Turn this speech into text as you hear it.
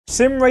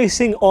Sim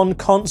racing on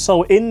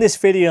console. In this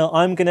video,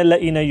 I'm going to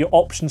let you know your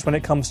options when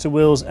it comes to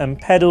wheels and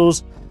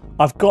pedals.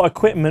 I've got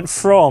equipment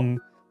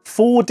from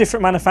 4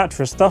 different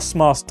manufacturers: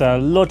 THRUSTMASTER,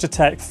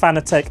 Logitech,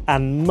 Fanatec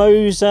and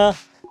MOZA.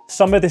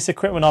 Some of this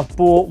equipment I've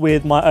bought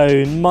with my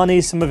own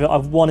money, some of it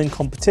I've won in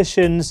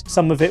competitions,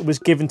 some of it was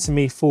given to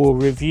me for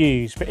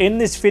reviews. But in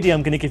this video,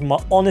 I'm going to give you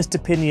my honest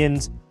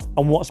opinions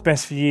on what's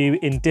best for you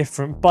in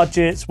different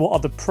budgets, what are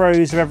the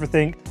pros of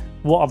everything,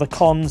 what are the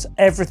cons.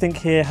 Everything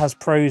here has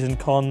pros and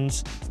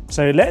cons.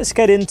 So let's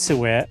get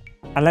into it,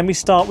 and let me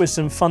start with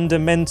some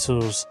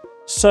fundamentals.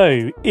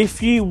 So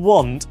if you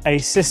want a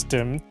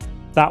system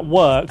that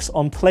works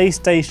on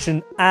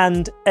PlayStation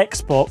and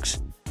Xbox,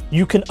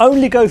 you can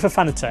only go for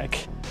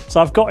Fanatec.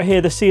 So I've got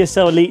here the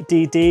CSL Elite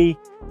DD,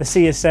 the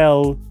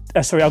CSL,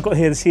 I've got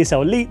here the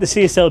CSL Elite, the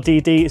CSL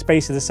DD, it's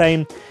basically the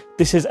same.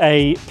 This is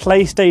a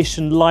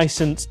PlayStation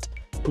licensed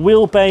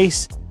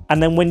wheelbase,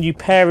 and then when you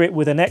pair it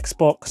with an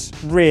Xbox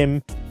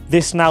rim,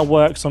 this now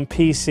works on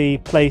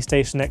PC,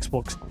 PlayStation,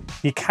 Xbox.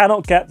 You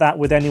cannot get that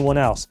with anyone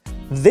else.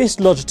 This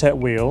Logitech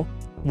wheel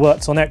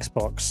works on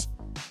Xbox.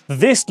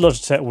 This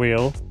Logitech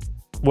wheel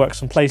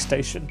works on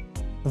PlayStation.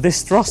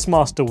 This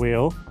THRUSTMASTER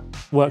wheel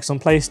works on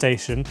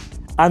PlayStation.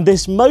 And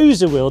this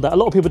MOZA wheel that a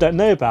lot of people don't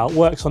know about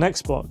works on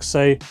Xbox.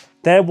 So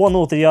they're one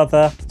or the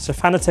other. So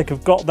Fanatec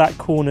have got that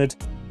cornered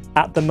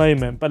at the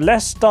moment. But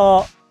let's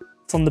start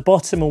from the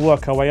bottom and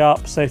work our way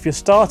up. So if you're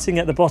starting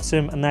at the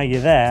bottom and now you're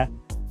there,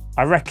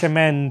 I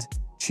recommend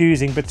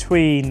choosing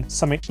between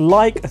something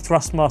like a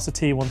THRUSTMASTER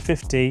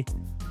T150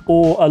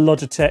 or a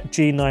Logitech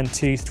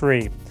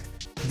G923.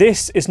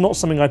 This is not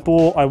something I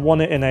bought. I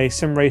won it in a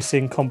sim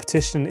racing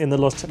competition in the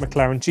Logitech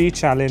McLaren G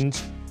Challenge,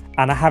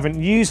 and I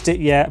haven't used it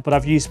yet, but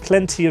I've used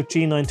plenty of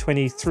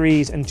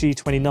G923s and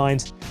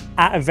G29s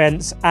at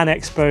events and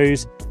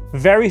expos.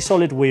 Very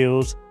solid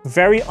wheels,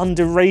 very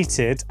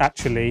underrated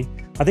actually.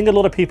 I think a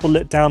lot of people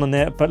look down on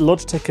it, but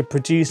Logitech have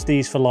produced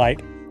these for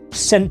like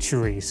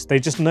centuries. They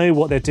just know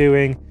what they're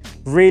doing.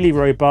 Really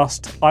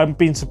robust. I've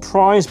been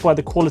surprised by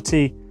the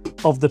quality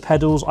of the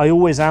pedals. I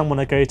always am when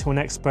I go to an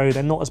expo.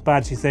 They're not as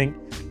bad as you think.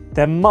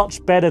 They're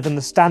much better than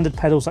the standard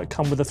pedals that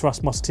come with the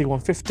THRUSTMASTER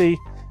T150.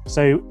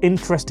 So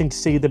interesting to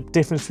see the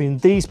difference between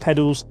these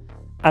pedals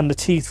and the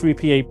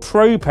T3PA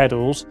Pro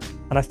pedals.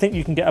 And I think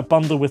you can get a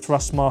bundle with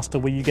THRUSTMASTER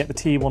where you get the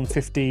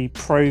T150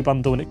 Pro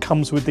bundle and it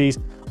comes with these.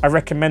 I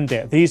recommend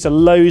it. These are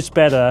loads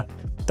better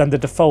than the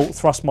default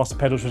THRUSTMASTER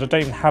pedals, which I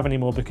don't even have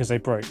anymore because they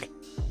broke.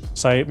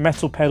 So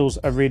metal pedals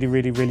are really,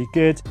 really, really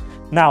good.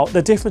 Now,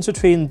 the difference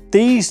between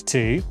these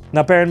two,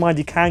 now bear in mind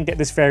you can get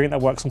this variant that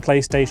works on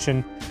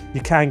PlayStation. You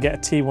can get a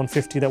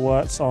T150 that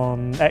works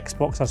on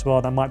Xbox as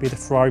well. That might be the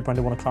Ferrari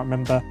branded one, I can't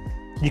remember.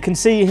 You can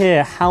see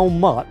here how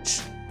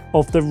much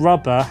of the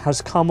rubber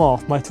has come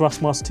off my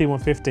THRUSTMASTER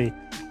T150.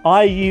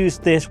 I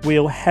used this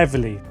wheel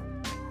heavily.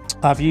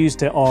 I've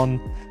used it on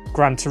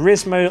Gran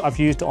Turismo, I've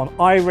used it on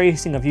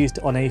iRacing, I've used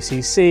it on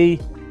ACC.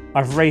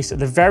 I've raced at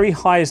the very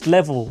highest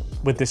level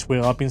with this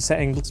wheel. I've been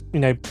setting,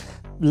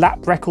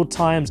 lap record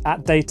times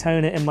at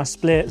Daytona in my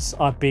splits.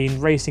 I've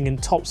been racing in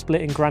top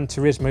split in Gran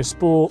Turismo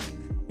Sport.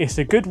 It's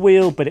a good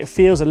wheel, but it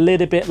feels a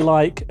little bit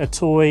like a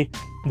toy.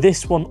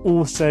 This one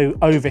also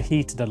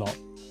overheated a lot.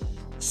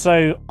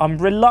 So I'm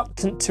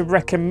reluctant to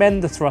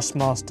recommend the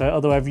THRUSTMASTER,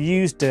 although I've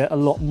used it a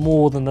lot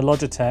more than the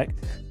Logitech.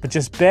 But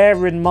just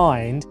bear in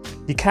mind,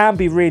 you can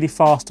be really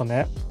fast on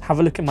it. Have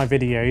a look at my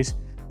videos.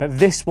 But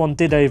this one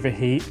did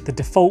overheat. The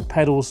default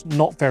pedal's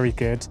not very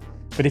good.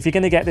 But if you're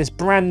going to get this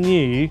brand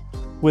new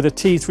with a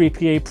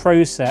T3PA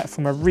Pro set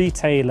from a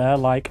retailer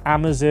like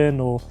Amazon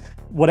or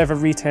whatever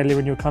retailer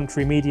in your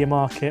country, Media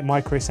Market,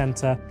 Micro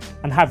Center,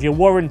 and have your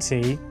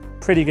warranty,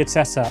 pretty good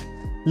setup.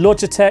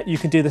 Logitech, you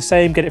can do the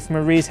same, get it from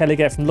a retailer,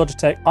 get it from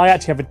Logitech. I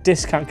actually have a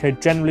discount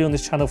code generally on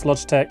this channel for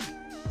Logitech,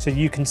 so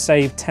you can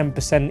save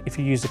 10% if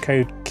you use the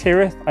code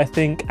Kireth, I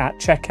think, at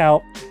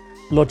checkout,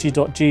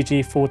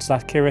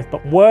 logi.gg/Kireth,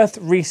 but worth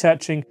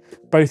researching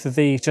both of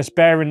these. Just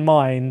bear in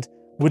mind,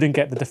 wouldn't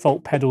get the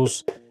default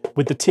pedals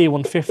with the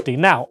T150.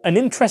 Now, an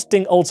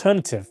interesting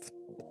alternative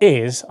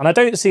is, and I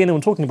don't see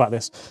anyone talking about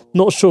this,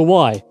 not sure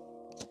why,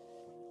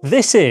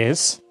 this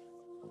is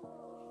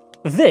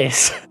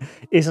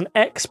an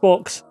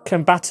Xbox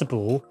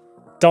compatible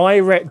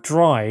direct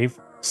drive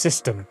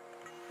system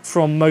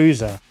from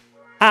MOZA.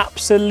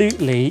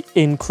 Absolutely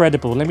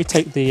incredible. Let me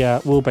take the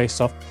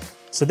wheelbase off.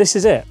 So this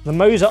is it, the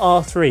MOZA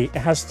R3. It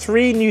has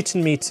 3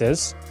 Newton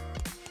meters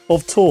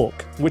of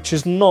torque, which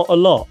is not a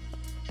lot.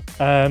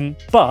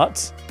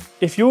 But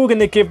if you're going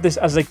to give this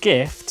as a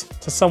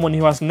gift to someone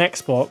who has an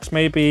Xbox,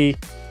 maybe,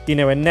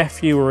 a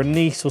nephew or a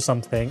niece or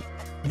something,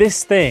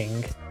 this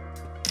thing,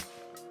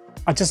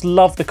 I just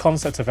love the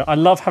concept of it. I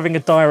love having a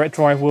direct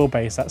drive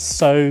wheelbase that's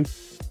so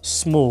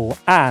small,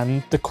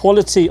 and the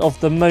quality of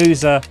the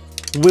MOZA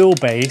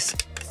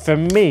wheelbase, for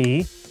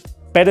me,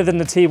 better than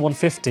the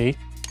T150,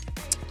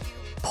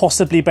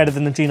 possibly better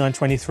than the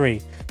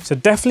G923. So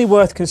definitely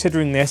worth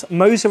considering this.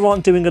 MOZA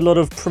aren't doing a lot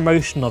of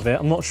promotion of it.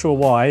 I'm not sure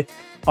why.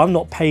 I'm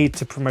not paid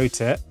to promote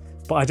it,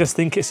 but I just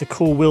think it's a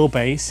cool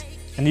wheelbase.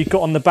 And you've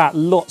got on the back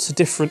lots of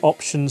different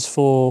options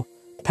for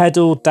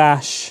pedal,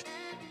 dash,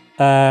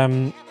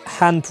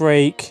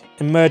 handbrake,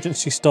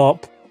 emergency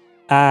stop,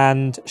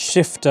 and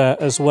shifter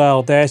as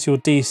well. There's your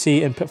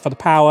DC input for the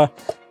power,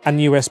 and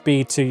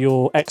USB to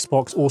your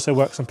Xbox, also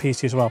works on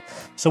PC as well.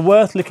 So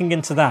worth looking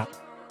into that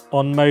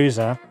on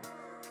MOZA.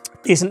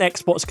 Is an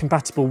Xbox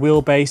compatible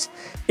wheelbase.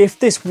 If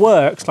this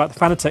works like the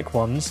Fanatec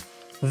ones,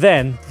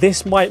 then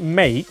this might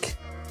make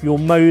your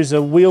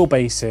MOZA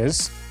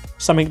wheelbases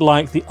something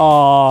like the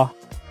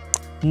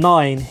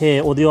R9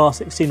 here, or the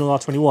R16 or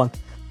R21,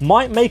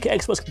 might make it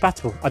Xbox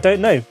compatible. I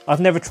don't know. I've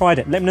never tried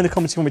it. Let me know in the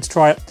comments if you want me to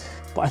try it.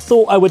 But I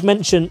thought I would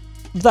mention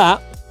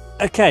that.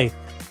 Okay, so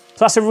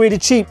that's a really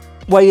cheap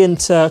way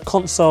into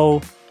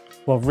console,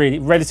 well, really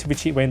relatively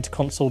cheap way into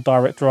console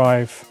direct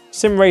drive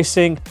sim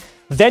racing.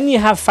 Then you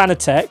have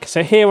Fanatec.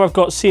 So here I've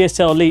got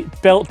CSL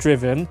Elite belt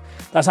driven.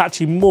 That's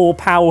actually more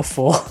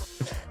powerful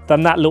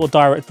than that little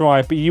direct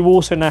drive. But you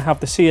also now have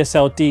the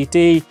CSL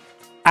DD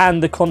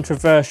and the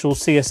controversial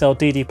CSL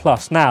DD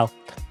Plus. Now,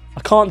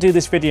 I can't do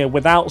this video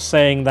without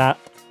saying that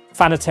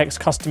Fanatec's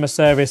customer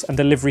service and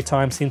delivery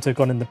time seem to have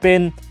gone in the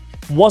bin.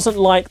 Wasn't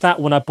like that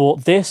when I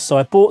bought this. So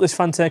I bought this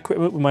Fanatec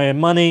equipment with my own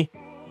money.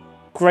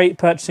 Great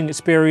purchasing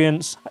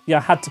experience. Yeah,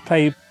 I had to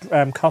pay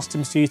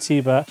customs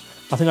duty, but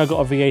I think I got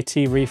a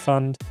VAT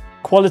refund.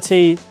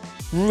 Quality,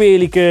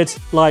 really good.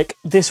 Like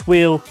this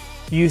wheel,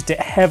 used it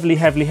heavily.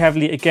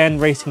 Again,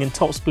 racing in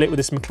top split with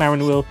this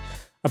McLaren wheel.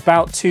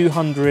 About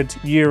 200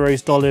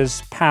 euros,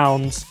 dollars,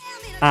 pounds.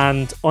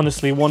 And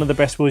honestly, one of the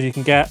best wheels you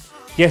can get.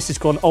 Yes, it's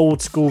got an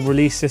old school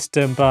release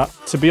system, but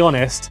to be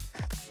honest,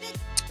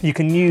 you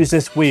can use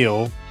this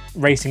wheel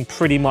racing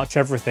pretty much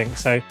everything.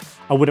 So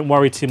I wouldn't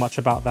worry too much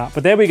about that.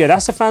 But there we go,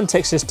 that's a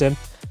Fanatec system.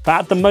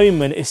 But at the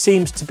moment, it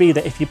seems to be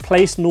that if you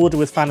place an order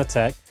with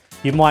Fanatec,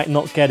 you might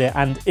not get it.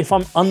 And if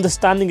I'm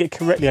understanding it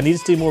correctly, I need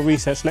to do more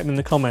research, let me know in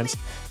the comments.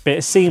 But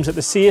it seems that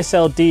the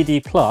CSL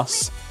DD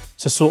Plus,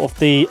 so sort of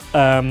the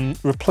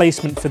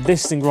replacement for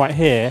this thing right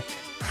here,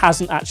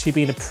 hasn't actually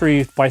been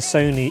approved by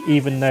Sony,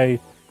 even though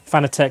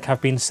Fanatec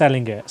have been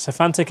selling it. So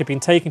Fanatec have been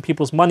taking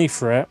people's money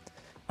for it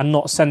and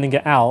not sending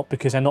it out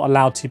because they're not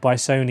allowed to by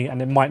Sony,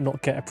 and it might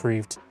not get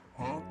approved.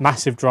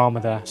 Massive drama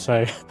there.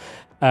 So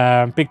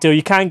big deal.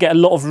 You can get a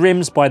lot of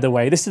rims, by the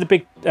way. This is the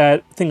big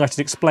thing I should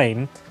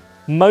explain.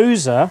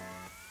 MOZA,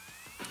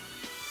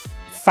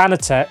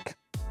 Fanatec,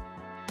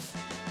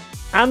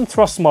 and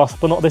THRUSTMASTER,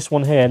 but not this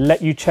one here,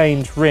 let you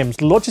change rims.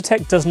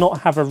 Logitech does not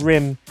have a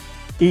rim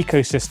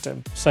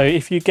ecosystem. So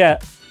if you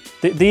get,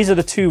 these are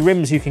the two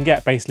rims you can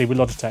get basically with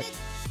Logitech.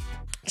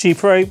 G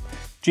Pro,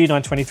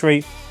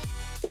 G923.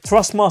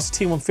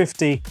 THRUSTMASTER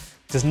T150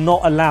 does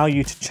not allow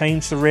you to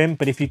change the rim,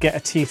 but if you get a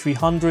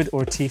T300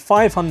 or a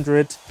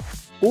T500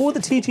 or the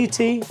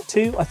TGT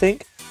too, I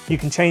think, you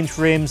can change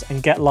rims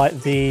and get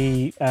like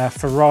the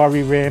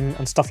Ferrari rim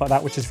and stuff like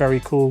that, which is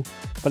very cool.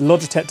 But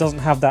Logitech doesn't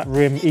have that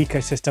rim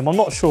ecosystem. I'm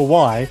not sure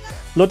why.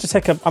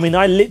 Logitech, I mean,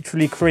 I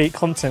literally create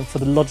content for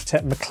the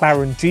Logitech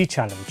McLaren G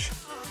Challenge.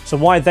 So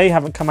why they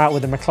haven't come out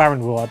with a McLaren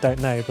wheel, I don't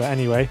know. But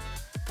anyway,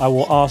 I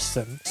will ask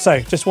them. So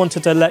just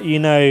wanted to let you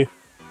know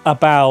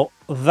about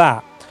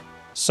that.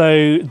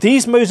 So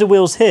these MOZA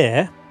wheels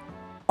here,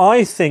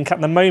 I think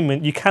at the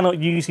moment you cannot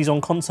use these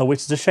on console, which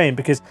is a shame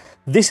because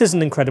this is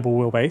an incredible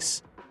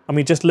wheelbase. I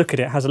mean, just look at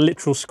it, it has a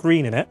literal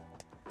screen in it.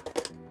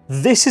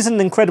 This is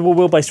an incredible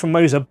wheelbase from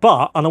MOZA,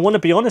 but, and I want to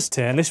be honest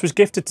here, and this was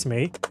gifted to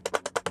me,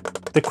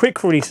 the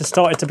quick release has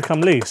started to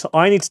become loose. So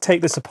I need to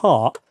take this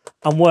apart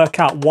and work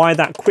out why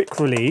that quick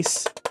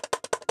release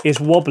is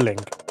wobbling.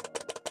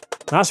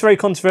 Now, that's very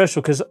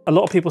controversial because a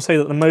lot of people say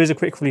that the MOZA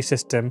quick release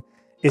system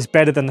is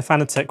better than the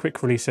Fanatec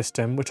quick release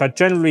system, which I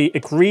generally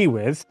agree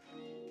with,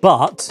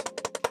 but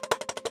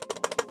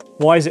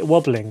why is it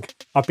wobbling?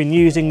 I've been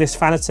using this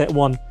Fanatec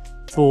one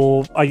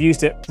I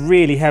used it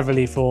really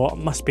heavily for,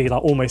 must be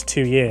like almost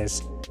 2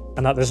 years,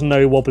 and that there's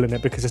no wobble in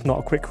it because it's not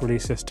a quick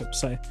release system.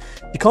 So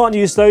you can't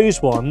use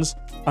those ones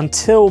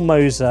until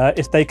MOZA,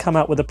 if they come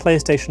out with a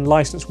PlayStation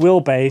licensed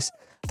wheelbase,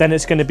 then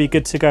it's going to be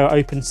good to go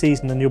open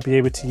season and you'll be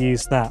able to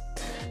use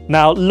that.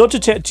 Now,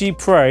 Logitech G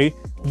Pro,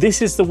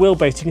 this is the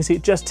wheelbase. You can see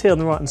it just here on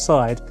the right hand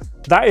side.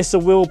 That is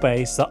the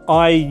wheelbase that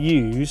I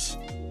use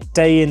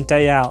day in,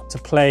 day out to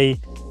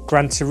play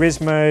Gran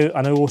Turismo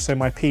and also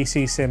my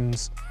PC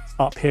sims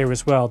up here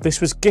as well. This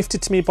was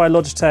gifted to me by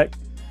Logitech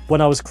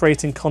when I was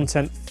creating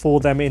content for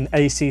them in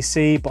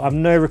ACC, but I have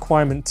no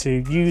requirement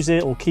to use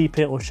it or keep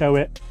it or show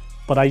it,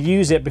 but I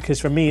use it because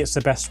for me it's the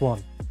best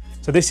one.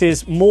 So this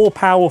is more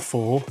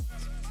powerful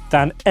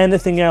than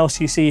anything else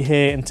you see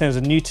here in terms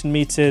of Newton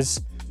meters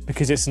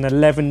because it's an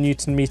 11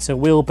 Newton meter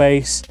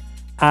wheelbase,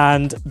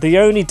 and the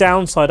only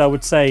downside I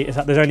would say is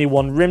that there's only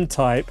one rim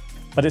type,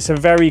 but it's a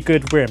very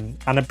good rim,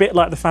 and a bit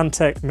like the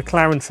Fanatec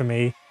McLaren for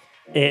me,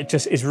 it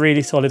just is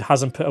really solid,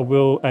 hasn't put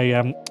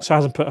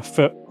hasn't put a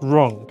foot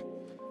wrong.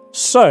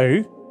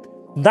 So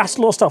that's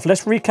a lot of stuff.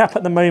 Let's recap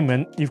at the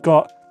moment. You've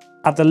got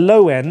at the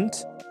low end,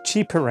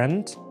 cheaper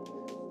end,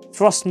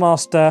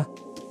 THRUSTMASTER,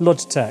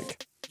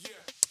 Logitech.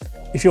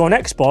 If you're on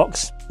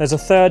Xbox, there's a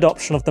third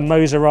option of the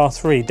MOZA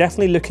R3.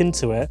 Definitely look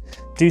into it.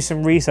 Do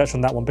some research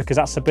on that one because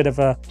that's a bit of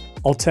a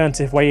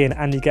alternative way in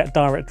and you get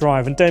direct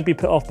drive. And don't be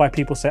put off by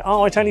people saying,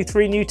 oh, it's only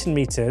 3 Newton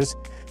meters.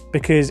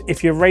 Because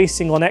if you're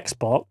racing on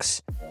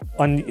Xbox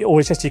and or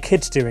it's just your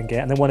kids doing it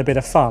and they want a bit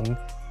of fun,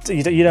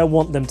 you don't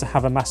want them to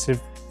have a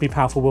massively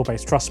powerful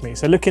wheelbase, trust me.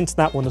 So look into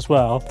that one as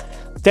well.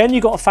 Then you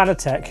got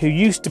Fanatec, who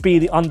used to be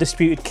the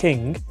undisputed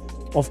king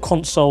of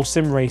console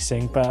sim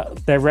racing,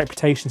 but their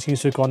reputation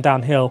seems to have gone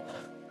downhill.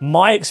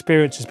 My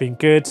experience has been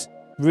good,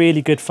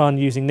 really good fun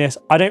using this.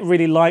 I don't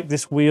really like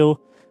this wheel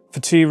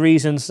for 2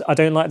 reasons. I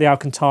don't like the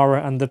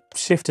Alcantara and the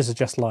shifters are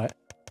just like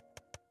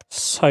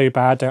so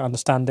bad, don't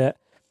understand it.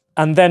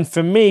 And then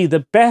for me,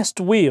 the best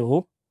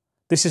wheel,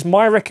 this is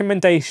my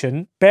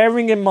recommendation,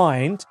 bearing in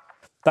mind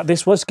that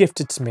this was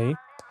gifted to me,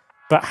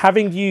 but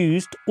having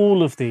used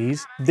all of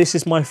these, this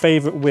is my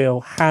favorite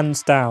wheel,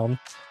 hands down.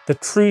 The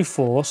True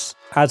Force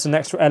adds an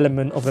extra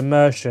element of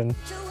immersion,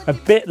 a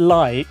bit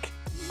like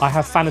I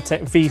have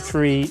Fanatec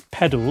V3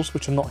 pedals,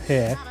 which are not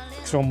here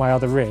because they're on my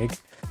other rig.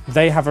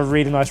 They have a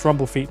really nice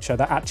rumble feature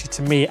that actually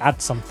to me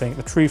adds something.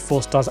 The True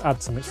Force does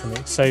add something for me.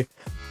 So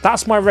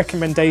that's my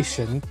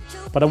recommendation,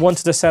 but I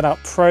wanted to set out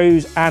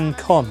pros and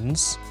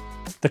cons.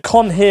 The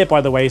con here,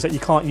 by the way, is that you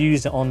can't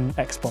use it on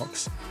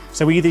Xbox.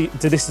 So either,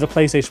 this is the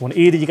PlayStation one,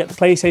 either you get the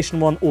PlayStation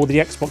one or the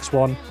Xbox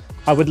one.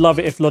 I would love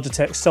it if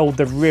Logitech sold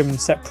the rim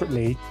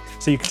separately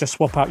so you could just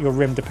swap out your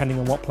rim depending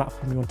on what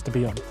platform you wanted to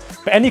be on.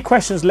 But any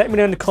questions, let me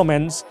know in the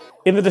comments.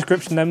 In the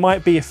description, there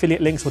might be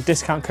affiliate links or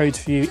discount codes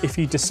for you if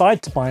you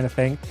decide to buy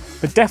anything.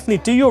 But definitely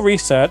do your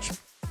research.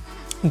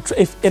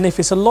 If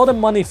it's a lot of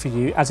money for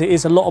you, as it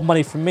is a lot of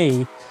money for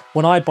me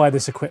when I buy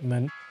this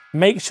equipment,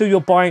 make sure you're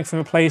buying from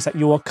a place that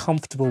you are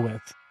comfortable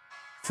with.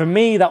 For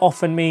me, that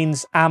often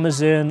means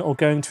Amazon or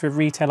going to a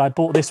retailer. I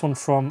bought this one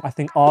from, I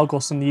think,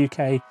 Argos in the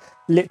UK.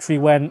 Literally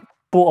went,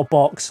 bought a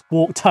box,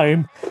 walked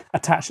home,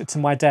 attached it to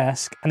my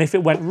desk. And if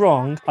it went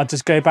wrong, I'd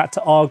just go back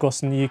to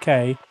Argos in the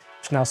UK,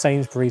 which is now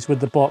Sainsbury's,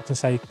 with the box and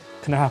say,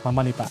 can I have my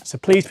money back? So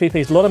please, please,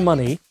 please, a lot of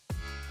money.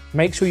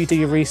 Make sure you do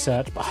your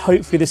research, but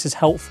hopefully this is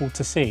helpful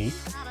to see.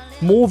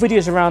 More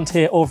videos around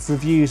here of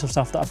reviews of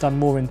stuff that I've done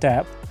more in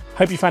depth.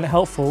 Hope you found it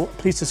helpful.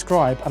 Please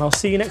subscribe and I'll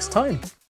see you next time.